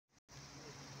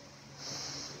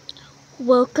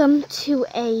Welcome to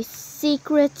a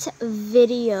secret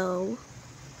video.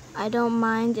 I don't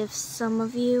mind if some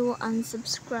of you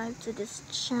unsubscribe to this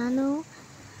channel,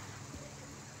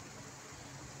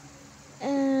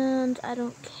 and I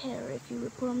don't care if you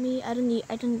report me. I don't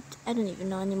even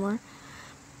know anymore.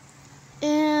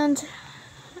 And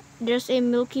there's a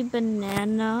milky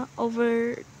banana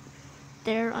over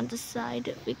there on the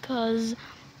side because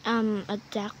I'm a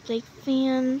Dak Blake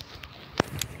fan.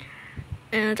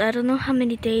 And I don't know how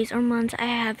many days or months I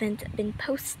haven't been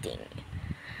posting.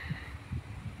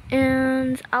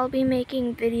 And I'll be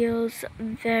making videos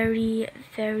very,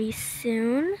 very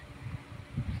soon.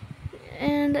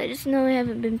 And I just know I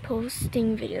haven't been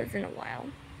posting videos in a while.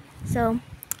 So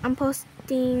I'm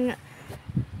posting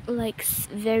like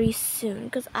very soon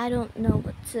because I don't know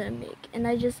what to make. And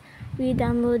I just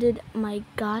re-downloaded my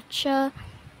gacha,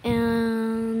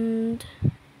 and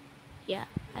yeah,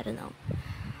 I don't know.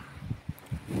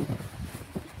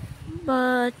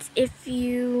 But if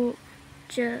you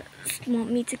just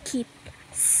want me to keep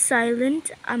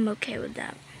silent, I'm okay with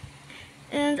that.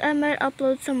 And I might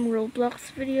upload some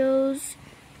Roblox videos,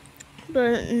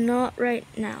 but not right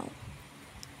now.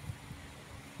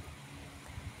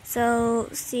 So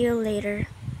see you later.